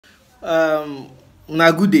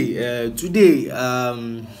Na good day. Today,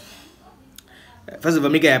 first of all,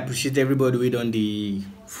 make I appreciate everybody we don dey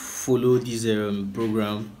follow this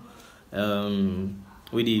program.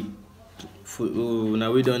 We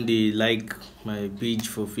now we don dey like my page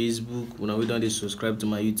for Facebook. Now we don dey subscribe to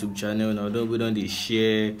my YouTube channel. Now we don dey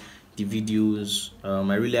share the videos.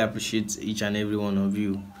 I really appreciate each and every one of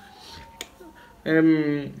you.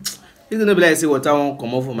 It's gonna be like say what I want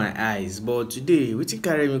come off for my eyes, but today wetin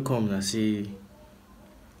carry me come na say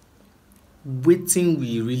wetin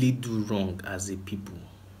we really do wrong as a people.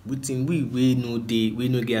 Wetin we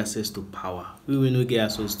no get access to power, we no get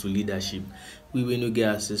access to leadership, we no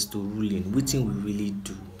get access to ruling. Wetin we really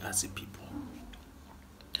do as a people.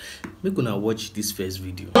 Make una watch this first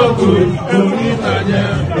video.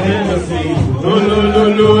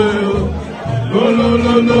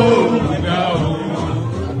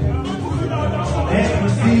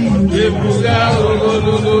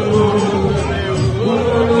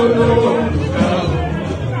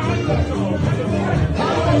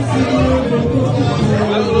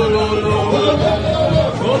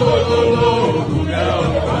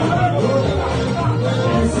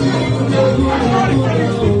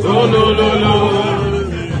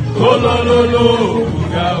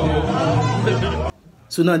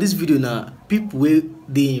 So now this video now, people wey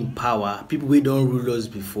dey in power, people wey don rule us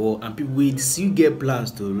before, and people wey still get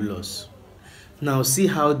plans to rule us. Now see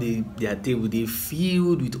how their table dey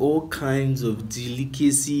filled with all kinds of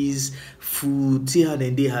delicacies, food. See how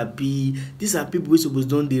dem dey happy. These are people wey suppose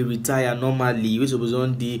don dey retire normally, wey suppose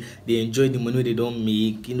don dey enjoy the money wey they don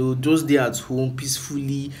make. You know, just dey at home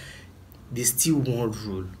peacefully. They still want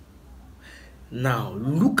rule. Now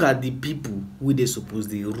look at the people wey they suppose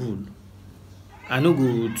dey rule. I no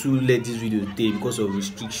go to let this video take because of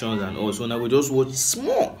restrictions and all. So now we just watch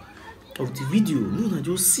small of the video. No, I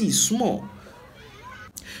just see small.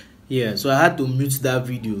 Yeah, so I had to mute that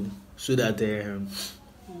video so that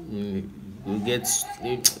we'll get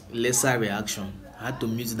lesser reaction. I had to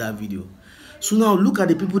mute that video. So now look at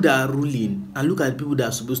the people that are ruling and look at the people that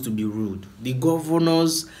are supposed to be ruled. The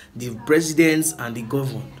governors, the presidents, and the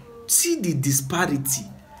governed. See the disparity.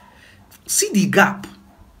 See the gap.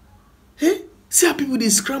 Hey? See how people they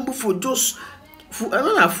scramble for just for I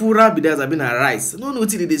don't know full rabbit that have been a rice. I don't know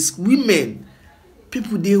what it is. Women,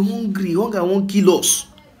 people they hungry, hunger won't kill us.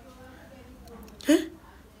 Eh?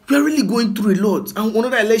 We are really going through a lot. And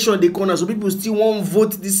another election they corner, so people still won't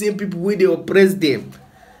vote the same people where they oppress them.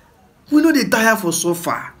 We know they tire for so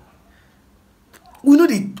far. We know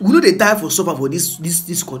they tire for so far for this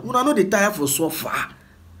country. We know they tire for so far.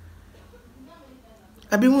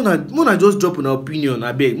 I beg, Mona just drop an opinion.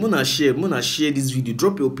 I beg, Mona share this video.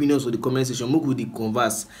 Drop your opinions on the comment section. Make we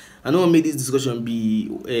converse. I don't want to make this discussion be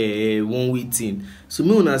one-way thing. So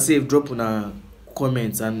Mona say drop on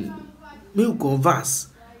comments and make we converse.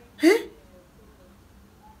 Eh?